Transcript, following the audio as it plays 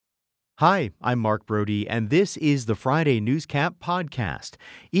Hi, I'm Mark Brody, and this is the Friday Newscap podcast.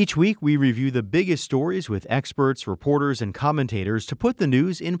 Each week, we review the biggest stories with experts, reporters, and commentators to put the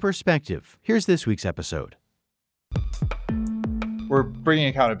news in perspective. Here's this week's episode. We're bringing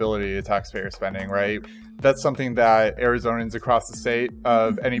accountability to taxpayer spending, right? That's something that Arizonans across the state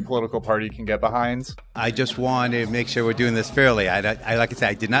of any political party can get behind. I just want to make sure we're doing this fairly. I like I said,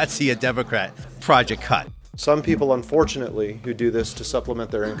 I did not see a Democrat project cut. Some people, unfortunately, who do this to supplement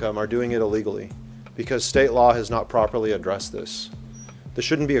their income are doing it illegally because state law has not properly addressed this. This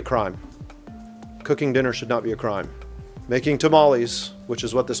shouldn't be a crime. Cooking dinner should not be a crime. Making tamales, which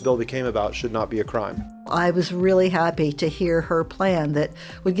is what this bill became about, should not be a crime. I was really happy to hear her plan that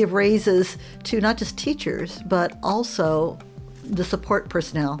would give raises to not just teachers, but also the support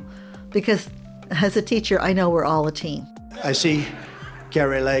personnel. Because as a teacher, I know we're all a team. I see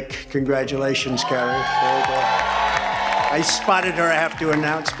Carrie Lake. Congratulations, Carrie. Very good. I spotted her, I have to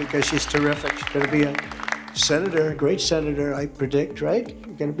announce, because she's terrific. She's going to be a senator, a great senator, I predict, right?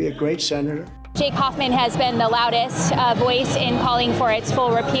 You're going to be a great senator. Jake Hoffman has been the loudest voice in calling for its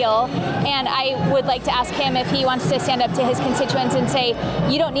full repeal, and I would like to ask him if he wants to stand up to his constituents and say,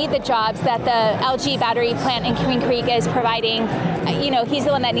 you don't need the jobs that the LG battery plant in Queen Creek is providing. He's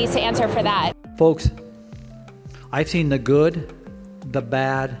the one that needs to answer for that. Folks, I've seen the good, the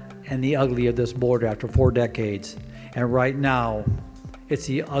bad, and the ugly of this border after 4 decades, and right now, it's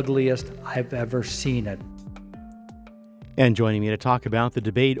the ugliest I've ever seen it. And joining me to talk about the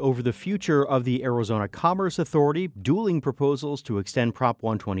debate over the future of the Arizona Commerce Authority, dueling proposals to extend Prop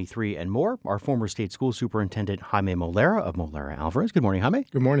 123 and more, our former state school superintendent Jaime Molera of Molera Alvarez. Good morning, Jaime.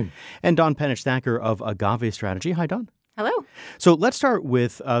 Good morning. And Don Penich-Thacker of Agave Strategy. Hi, Don. Hello. So let's start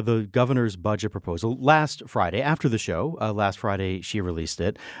with the governor's budget proposal. Last Friday, after the show, last Friday she released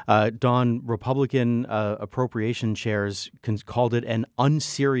it. Don, Republican appropriation chairs called it an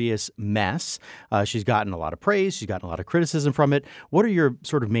unserious mess. She's gotten a lot of praise. She's gotten a lot of criticism from it. What are your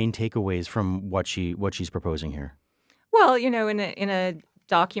sort of main takeaways from what she's proposing here? Well, in a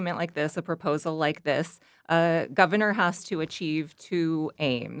document like this, a proposal like this, a governor has to achieve 2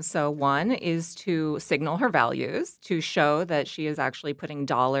 aims. So one is to signal her values, to show that she is actually putting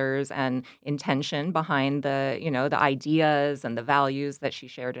dollars and intention behind the ideas and the values that she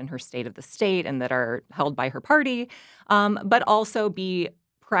shared in her State of the State and that are held by her party, but also be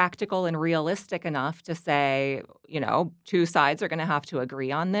practical and realistic enough to say, 2 sides are going to have to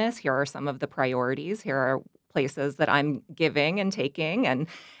agree on this. Here are some of the priorities. Here are places that I'm giving and taking.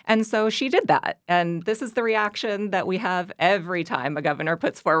 And so she did that. And this is the reaction that we have every time a governor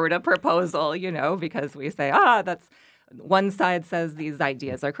puts forward a proposal, because we say, that's one side says these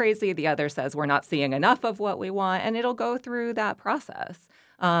ideas are crazy. The other says we're not seeing enough of what we want. And it'll go through that process.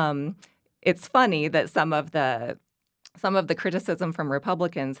 It's funny that some of the criticism from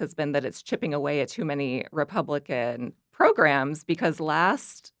Republicans has been that it's chipping away at too many Republican programs because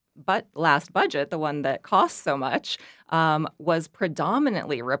last budget, the one that cost so much, was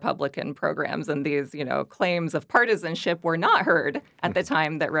predominantly Republican programs. And these, claims of partisanship were not heard at the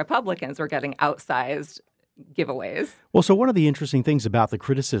time that Republicans were getting outsized giveaways. Well, so one of the interesting things about the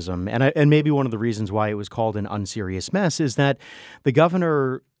criticism, and maybe one of the reasons why it was called an unserious mess, is that the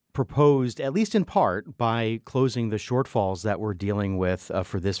governor proposed, at least in part, by closing the shortfalls that we're dealing with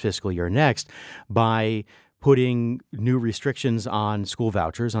for this fiscal year next, by putting new restrictions on school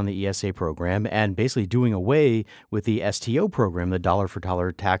vouchers on the ESA program and basically doing away with the STO program, the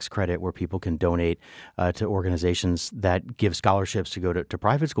dollar-for-dollar tax credit where people can donate to organizations that give scholarships to go to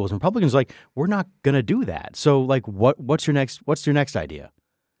private schools. And Republicans are like, we're not going to do that. So, what's your next idea?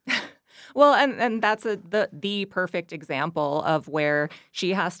 Well, and that's the perfect example of where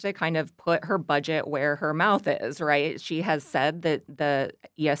she has to kind of put her budget where her mouth is, right? She has said that the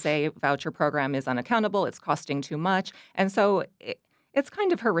ESA voucher program is unaccountable, it's costing too much. And so it's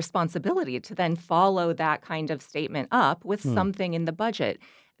kind of her responsibility to then follow that kind of statement up with something in the budget.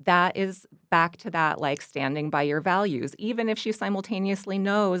 That is back to that, standing by your values, even if she simultaneously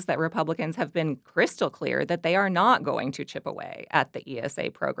knows that Republicans have been crystal clear that they are not going to chip away at the ESA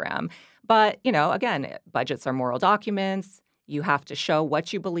program. But, again, budgets are moral documents. You have to show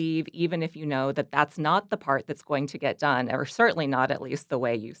what you believe, even if you know that that's not the part that's going to get done, or certainly not at least the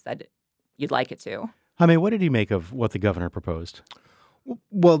way you said you'd like it to. Jaime, what did you make of what the governor proposed?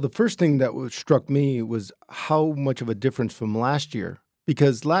 Well, the first thing that struck me was how much of a difference from last year.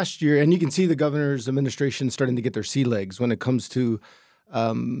 Because last year, and you can see the governor's administration starting to get their sea legs when it comes to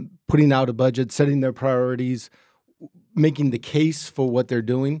putting out a budget, setting their priorities, making the case for what they're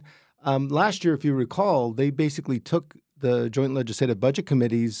doing. Last year, if you recall, they basically took the Joint Legislative Budget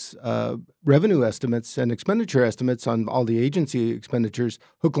Committee's revenue estimates and expenditure estimates on all the agency expenditures,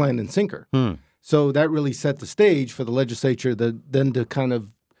 hook, line, and sinker. So that really set the stage for the legislature then to kind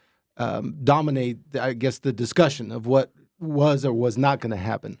of dominate, I guess, the discussion of what was or was not going to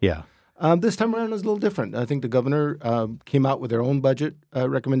happen. Yeah. This time around it was a little different. I think the governor came out with their own budget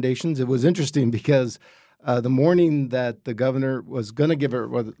recommendations. It was interesting because the morning that the governor was going to give her,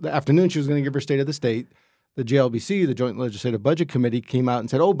 or the afternoon she was going to give her State of the State, the JLBC, the Joint Legislative Budget Committee, came out and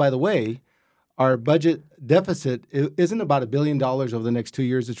said, oh, by the way, our budget deficit isn't about $1 billion over the next 2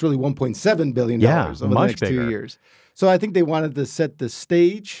 years. It's really $1.7 billion over the next bigger. 2 years. So I think they wanted to set the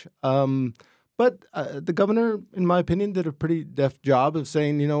stage. But the governor, in my opinion, did a pretty deft job of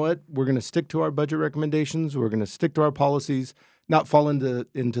saying, you know what, we're going to stick to our budget recommendations. We're going to stick to our policies, not fall into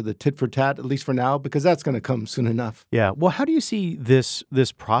the tit for tat, at least for now, because that's going to come soon enough. Yeah. Well, how do you see this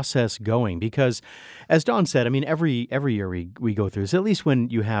process going? Because, as Don said, I mean, every year we go through this, at least when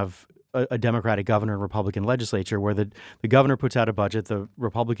you have a Democratic governor and Republican legislature where the governor puts out a budget, the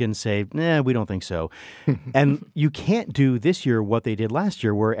Republicans say, we don't think so. And you can't do this year what they did last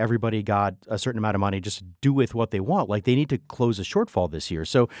year where everybody got a certain amount of money just to do with what they want. Like they need to close a shortfall this year.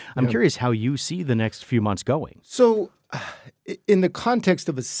 So I'm curious how you see the next few months going. So in the context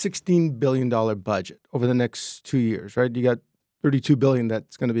of a $16 billion budget over the next 2 years, right, you got $32 billion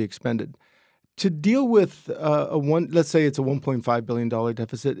that's going to be expended. To deal with let's say it's a $1.5 billion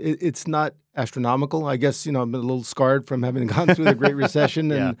deficit, it's not astronomical. I guess, I'm a little scarred from having gone through the Great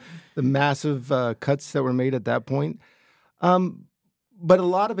Recession and the massive cuts that were made at that point. But a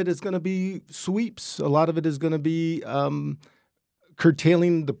lot of it is going to be sweeps. A lot of it is going to be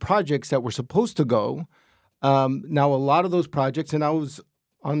curtailing the projects that were supposed to go. Now, a lot of those projects, and I was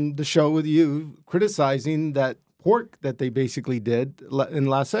on the show with you criticizing that pork that they basically did in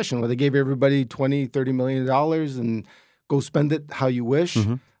last session, where they gave everybody $20-30 million and go spend it how you wish.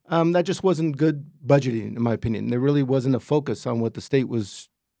 That just wasn't good budgeting, in my opinion. There really wasn't a focus on what the state was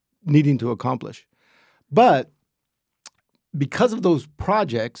needing to accomplish. But because of those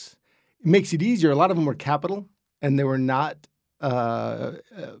projects, it makes it easier. A lot of them were capital, and they were not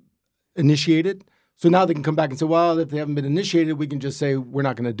initiated. So now they can come back and say, well, if they haven't been initiated, we can just say we're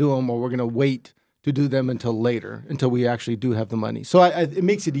not going to do them, or we're going to wait to do them until later, until we actually do have the money. So it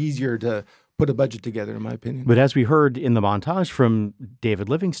makes it easier to put a budget together, in my opinion. But as we heard in the montage from David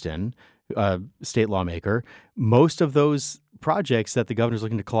Livingston, state lawmaker, most of those projects that the governor's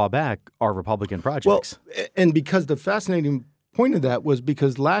looking to claw back are Republican projects. Well, and because the fascinating point of that was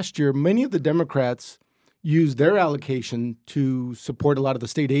because last year, many of the Democrats used their allocation to support a lot of the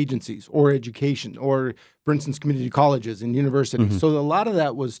state agencies or education or, for instance, community colleges and universities. So a lot of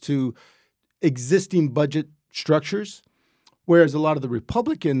that was to existing budget structures, whereas a lot of the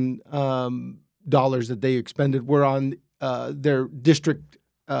Republican dollars that they expended were on their district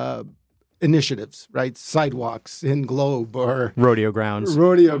initiatives, right? Sidewalks in Globe or rodeo grounds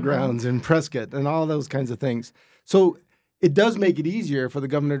in Prescott and all those kinds of things. So it does make it easier for the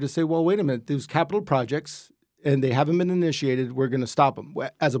governor to say, well, wait a minute, these capital projects, and they haven't been initiated, we're going to stop them,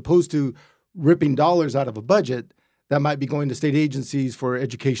 as opposed to ripping dollars out of a budget that might be going to state agencies for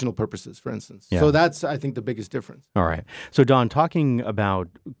educational purposes, for instance. So that's, I think, the biggest difference. All right. So, Don, talking about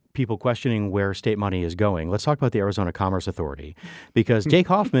people questioning where state money is going, let's talk about the Arizona Commerce Authority, because Jake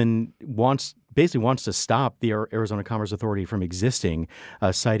Hoffman wants to stop the Arizona Commerce Authority from existing,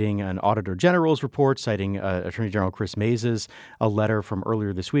 citing an Auditor General's report, citing Attorney General Chris Mays's a letter from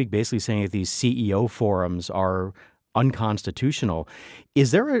earlier this week, basically saying that these CEO forums are unconstitutional.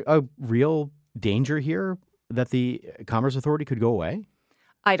 Is there a real danger here that the Commerce Authority could go away?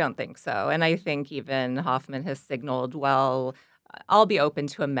 I don't think so. And I think even Hoffman has signaled, well, I'll be open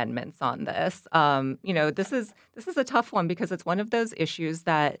to amendments on this. This is a tough one because it's one of those issues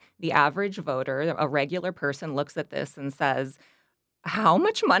that the average voter, a regular person, looks at this and says, how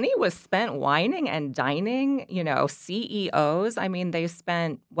much money was spent whining and dining? CEOs, they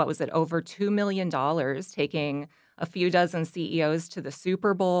spent, over $2 million taking a few dozen CEOs to the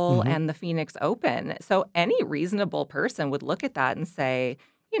Super Bowl and the Phoenix Open. So any reasonable person would look at that and say,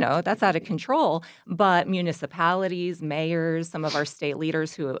 that's out of control. But municipalities, mayors, some of our state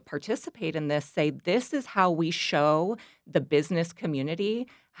leaders who participate in this say this is how we show the business community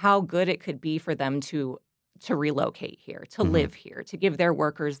how good it could be for them to to relocate here, to live here, to give their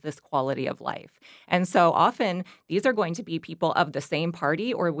workers this quality of life. And so often these are going to be people of the same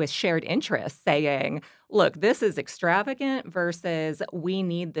party or with shared interests saying, look, this is extravagant versus we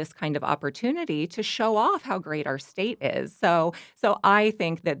need this kind of opportunity to show off how great our state is. So I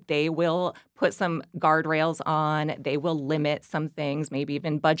think that they will put some guardrails on. They will limit some things, maybe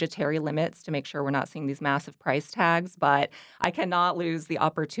even budgetary limits to make sure we're not seeing these massive price tags. But I cannot lose the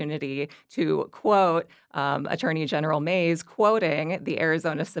opportunity to quote Attorney General Mays quoting the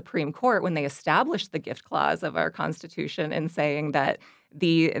Arizona Supreme Court when they established the gift clause of our Constitution and saying that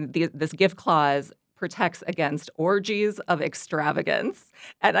this gift clause protects against orgies of extravagance.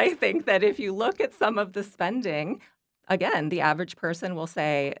 And I think that if you look at some of the spending, again, the average person will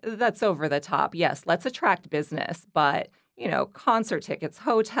say, that's over the top. Yes, let's attract business, but, concert tickets,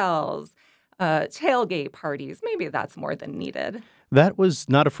 hotels, tailgate parties, maybe that's more than needed. That was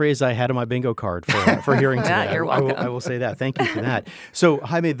not a phrase I had on my bingo card for hearing today. You're welcome. I will say that. Thank you for that. So,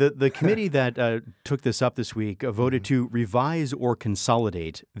 Jaime, the committee that took this up this week voted to revise or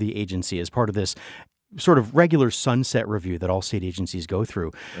consolidate the agency as part of this sort of regular sunset review that all state agencies go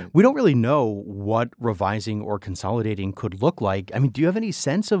through. Right. We don't really know what revising or consolidating could look like. I mean, do you have any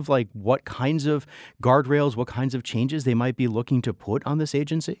sense of what kinds of guardrails, what kinds of changes they might be looking to put on this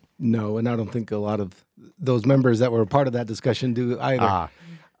agency? No, and I don't think a lot of those members that were a part of that discussion do either.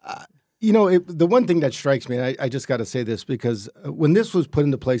 The one thing that strikes me, and I just got to say this, because when this was put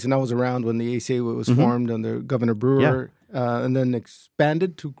into place, and I was around when the ACA was formed under Governor Brewer, and then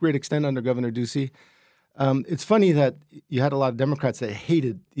expanded to a great extent under Governor Ducey, it's funny that you had a lot of Democrats that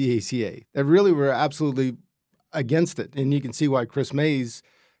hated the ACA, that really were absolutely against it. And you can see why Chris Mays,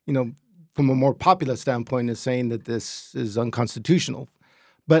 from a more populist standpoint, is saying that this is unconstitutional.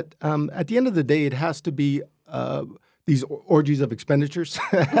 But at the end of the day, it has to be these orgies of expenditures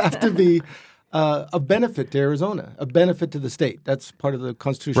have to be a benefit to Arizona, a benefit to the state. That's part of the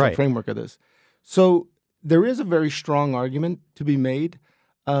constitutional framework of this. So there is a very strong argument to be made.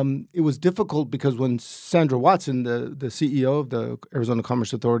 It was difficult because when Sandra Watson, the CEO of the Arizona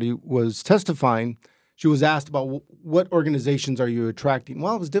Commerce Authority, was testifying, she was asked about what organizations are you attracting.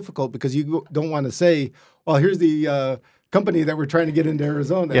 Well, it was difficult because you don't want to say, well, here's the company that we're trying to get into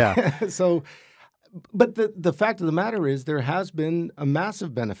Arizona. Yeah. But the fact of the matter is there has been a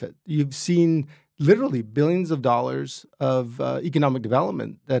massive benefit. You've seen literally billions of dollars of economic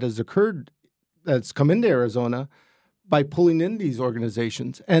development that has occurred, that's come into Arizona by pulling in these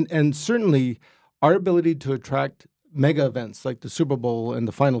organizations. And certainly our ability to attract mega events like the Super Bowl and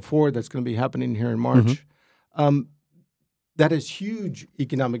the Final Four that's going to be happening here in March, that is huge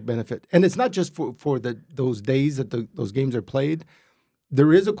economic benefit. And it's not just for those days that those games are played.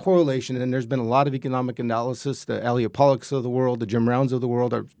 There is a correlation, and there's been a lot of economic analysis. The Elliot Pollocks of the world, the Jim Rounds of the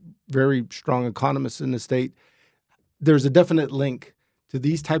world are very strong economists in the state. There's a definite link to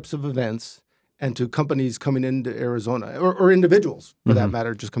these types of events and to companies coming into Arizona, or individuals, for that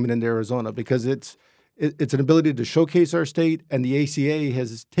matter, just coming into Arizona, because it's an ability to showcase our state, and the ACA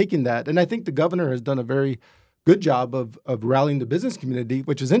has taken that. And I think the governor has done a very good job of rallying the business community,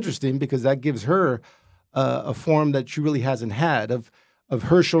 which is interesting because that gives her a forum that she really hasn't had of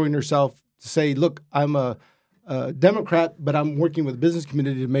her showing herself to say, look, I'm a Democrat, but I'm working with the business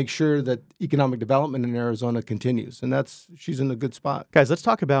community to make sure that economic development in Arizona continues. And she's in a good spot. Guys, let's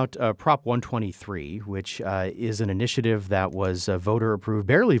talk about Prop 123, which is an initiative that was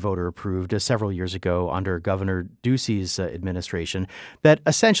barely voter approved several years ago under Governor Ducey's administration. That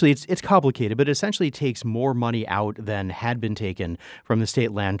essentially, it's complicated, but essentially takes more money out than had been taken from the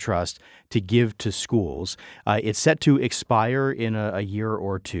State Land Trust to give to schools. It's set to expire in a year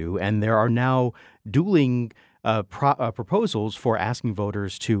or two, and there are now dueling proposals for asking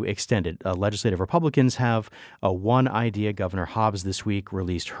voters to extend it. Legislative Republicans have one idea. Governor Hobbs this week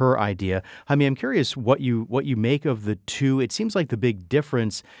released her idea. Jaime, I'm curious what you make of the two. It seems like the big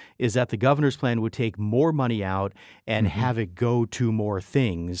difference is that the governor's plan would take more money out and have it go to more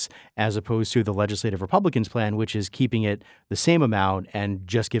things, as opposed to the Legislative Republicans' plan, which is keeping it the same amount and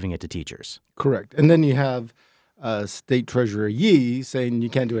just giving it to teachers. Correct. And then you have State Treasurer Yee saying you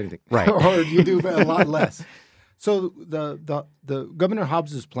can't do anything, right? Or you do a lot less. So the Governor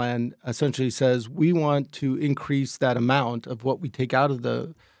Hobbs's plan essentially says we want to increase that amount of what we take out of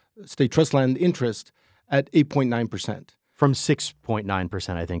the state trust land interest at 8.9%. From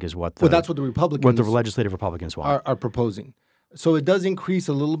 6.9%, I think, is what that's what the Republicans, what the legislative Republicans want, are proposing. So it does increase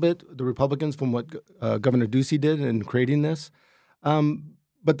a little bit, the Republicans, from what Governor Ducey did in creating this.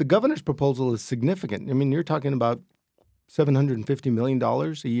 But the governor's proposal is significant. I mean, you're talking about $750 million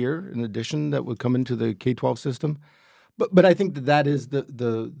a year in addition that would come into the K-12 system. But I think that is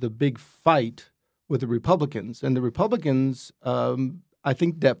the big fight with the Republicans. And the Republicans, I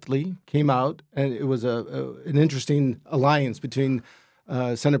think, deftly came out, and it was an interesting alliance between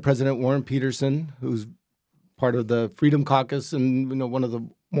Senate President Warren Peterson, who's part of the Freedom Caucus and one of the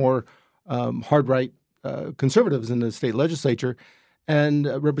more hard-right conservatives in the state legislature, and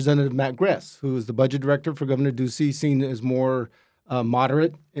Representative Matt Gress, who is the budget director for Governor Ducey, seen as more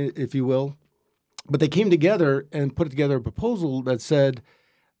moderate, if you will. But they came together and put together a proposal that said,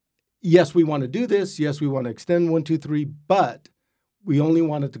 yes, we want to do this. Yes, we want to extend 1, 2, 3, but we only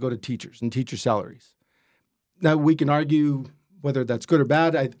want it to go to teachers and teacher salaries. Now, we can argue whether that's good or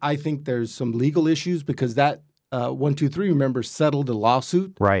bad. I think there's some legal issues because that 1, 2, 3, remember, settled a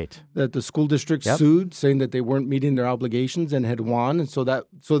lawsuit that the school district sued, saying that they weren't meeting their obligations and had won. And so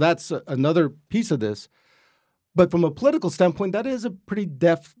that's another piece of this. But from a political standpoint, that is a pretty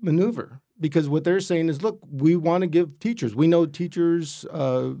deft maneuver because what they're saying is, look, we want to give teachers. We know teachers,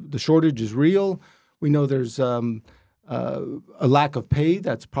 the shortage is real. We know there's a lack of pay.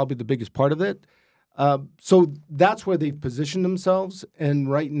 That's probably the biggest part of it. So that's where they've positioned themselves.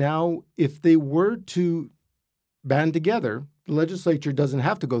 And right now, if they were to band together, the legislature doesn't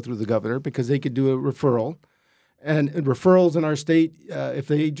have to go through the governor because they could do a referral. And referrals in our state, if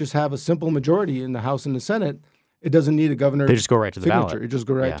they just have a simple majority in the House and the Senate, it doesn't need a governor. They just go right to the signature. ballot. It just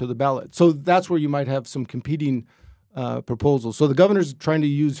go right to the ballot. So that's where you might have some competing proposals. So the governor's trying to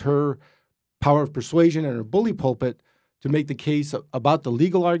use her power of persuasion and her bully pulpit to make the case about the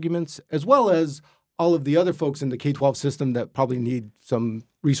legal arguments, as well as all of the other folks in the K-12 system that probably need some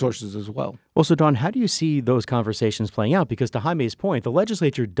resources as well. Well, so Don, how do you see those conversations playing out? Because to Jaime's point, the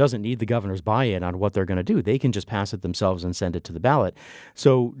legislature doesn't need the governor's buy-in on what they're going to do. They can just pass it themselves and send it to the ballot.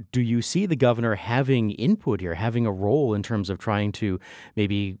 So do you see the governor having input here, having a role in terms of trying to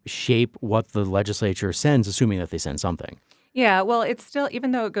maybe shape what the legislature sends, assuming that they send something? Yeah, well, it's still,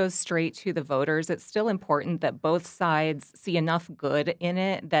 even though it goes straight to the voters, it's still important that both sides see enough good in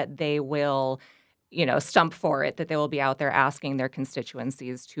it that they will stump for it, that they will be out there asking their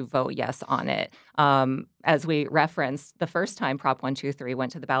constituencies to vote yes on it. As we referenced, the first time Prop 123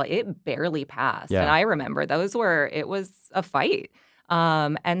 went to the ballot, it barely passed. Yeah. And I remember it was a fight.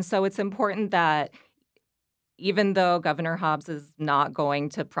 And so it's important that even though Governor Hobbs is not going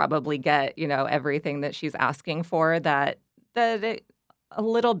to probably get, everything that she's asking for, that it a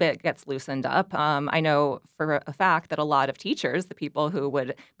little bit gets loosened up. I know for a fact that a lot of teachers, the people who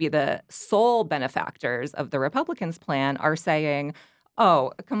would be the sole benefactors of the Republicans' plan, are saying,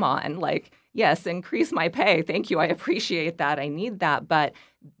 oh, come on, yes, increase my pay. Thank you. I appreciate that. I need that. But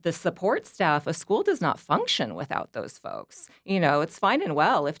the support staff, a school does not function without those folks. It's fine and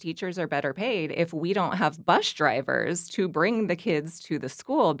well if teachers are better paid if we don't have bus drivers to bring the kids to the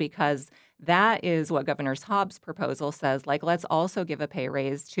school, because that is what Governor Hobbs' proposal says. Let's also give a pay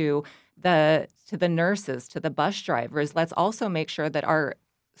raise to the nurses, to the bus drivers. Let's also make sure that our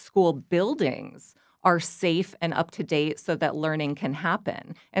school buildings are safe and up to date so that learning can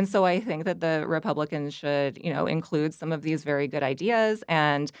happen. And so I think that the Republicans should, include some of these very good ideas.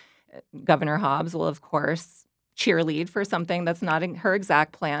 And Governor Hobbs will, of course, cheerlead for something that's not in her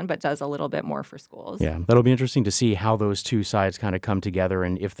exact plan, but does a little bit more for schools. Yeah, that'll be interesting to see how those two sides kind of come together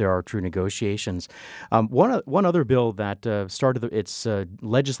and if there are true negotiations. One other bill that started its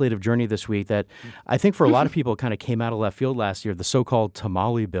legislative journey this week that I think for a lot of people kind of came out of left field last year, the so-called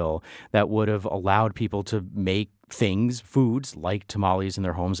tamale bill that would have allowed people to make foods like tamales in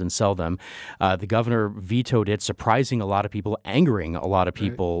their homes and sell them. The governor vetoed it, surprising a lot of people, angering a lot of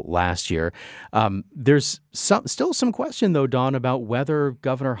people last year. There's still some question, though, Don, about whether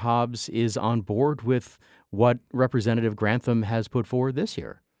Governor Hobbs is on board with what Representative Grantham has put forward this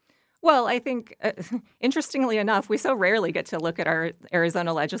year. Well, I think, interestingly enough, we so rarely get to look at our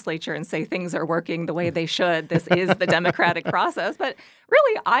Arizona legislature and say things are working the way they should. This is the democratic process. But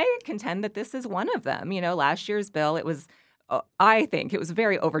really, I contend that this is one of them. Last year's bill, I think it was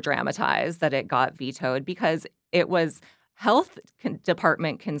very overdramatized that it got vetoed because it was health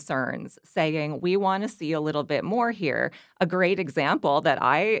department concerns saying, we want to see a little bit more here. A great example that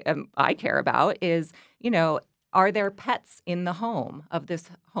I care about is, are there pets in the home of this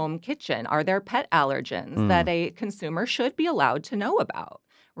home kitchen? Are there pet allergens that a consumer should be allowed to know about,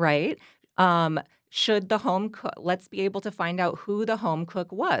 right? Should the home cook, let's be able to find out who the home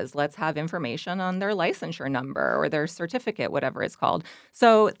cook was. Let's have information on their licensure number or their certificate, whatever it's called.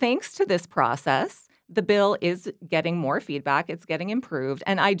 So thanks to this process, the bill is getting more feedback. It's getting improved.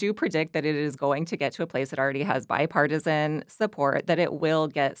 And I do predict that it is going to get to a place that already has bipartisan support, that it will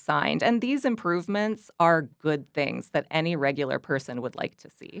get signed. And these improvements are good things that any regular person would like to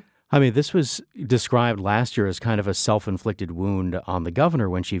see. I mean, this was described last year as kind of a self-inflicted wound on the governor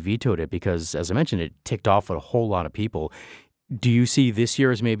when she vetoed it because, as I mentioned, it ticked off a whole lot of people. Do you see this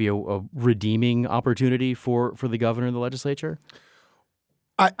year as maybe a redeeming opportunity for the governor and the legislature?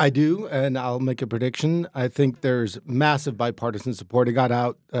 I do, and I'll make a prediction. I think there's massive bipartisan support. It got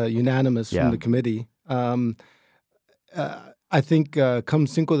out unanimous from the committee. I think come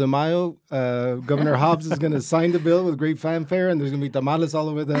Cinco de Mayo, Governor Hobbs is going to sign the bill with great fanfare, and there's going to be tamales all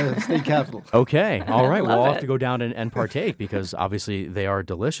over the state capitol. Okay. All right. Well, I'll have to go down and partake because obviously they are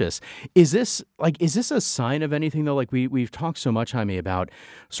delicious. Is this a sign of anything, though? Like we've talked so much, Jaime, about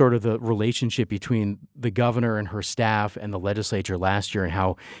sort of the relationship between the governor and her staff and the legislature last year and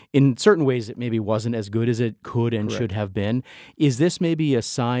how in certain ways it maybe wasn't as good as it could and should have been. Is this maybe a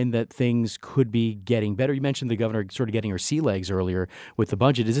sign that things could be getting better? You mentioned the governor sort of getting her sea legs earlier with the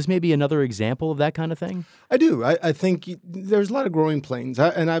budget. Is this maybe another example of that kind of thing? I do. I think there's a lot of growing pains.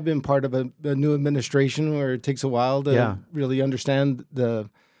 And I've been part of a new administration where it takes a while to really understand the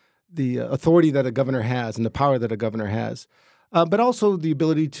authority that a governor has and the power that a governor has, but also the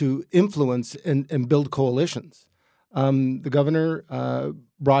ability to influence and build coalitions. The governor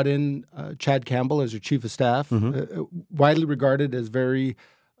brought in Chad Campbell as her chief of staff, widely regarded as very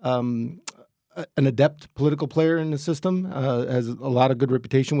an adept political player in the system, has a lot of good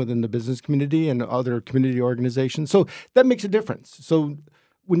reputation within the business community and other community organizations. So that makes a difference. So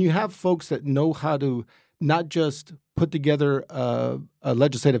when you have folks that know how to not just put together a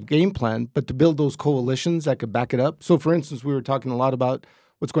legislative game plan, but to build those coalitions that could back it up. So, for instance, we were talking a lot about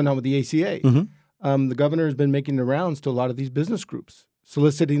what's going on with the ACA. The governor has been making the rounds to a lot of these business groups,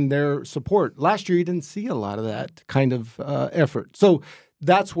 soliciting their support. Last year, you didn't see a lot of that kind of effort. So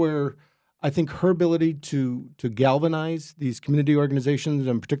that's where I think her ability to galvanize these community organizations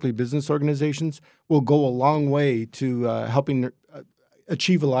and particularly business organizations will go a long way to helping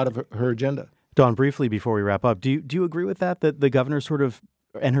achieve a lot of her agenda. Dawn, briefly before we wrap up, do you agree with that the governor sort of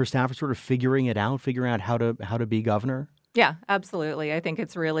and her staff are sort of figuring out how to be governor? Yeah, absolutely. I think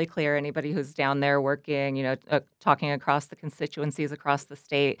it's really clear. Anybody who's down there working, talking across the constituencies across the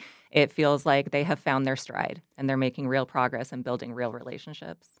state, it feels like they have found their stride and they're making real progress and building real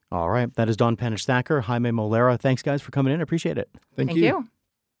relationships. All right. That is Dawn Penich-Thacker, Jaime Molera. Thanks, guys, for coming in. I appreciate it. Thank you.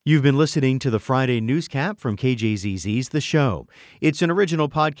 You've been listening to the Friday Newscap from KJZZ's The Show. It's an original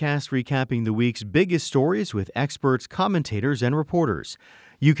podcast recapping the week's biggest stories with experts, commentators, and reporters.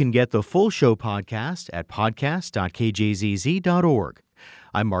 You can get the full show podcast at podcast.kjzz.org.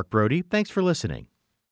 I'm Mark Brody. Thanks for listening.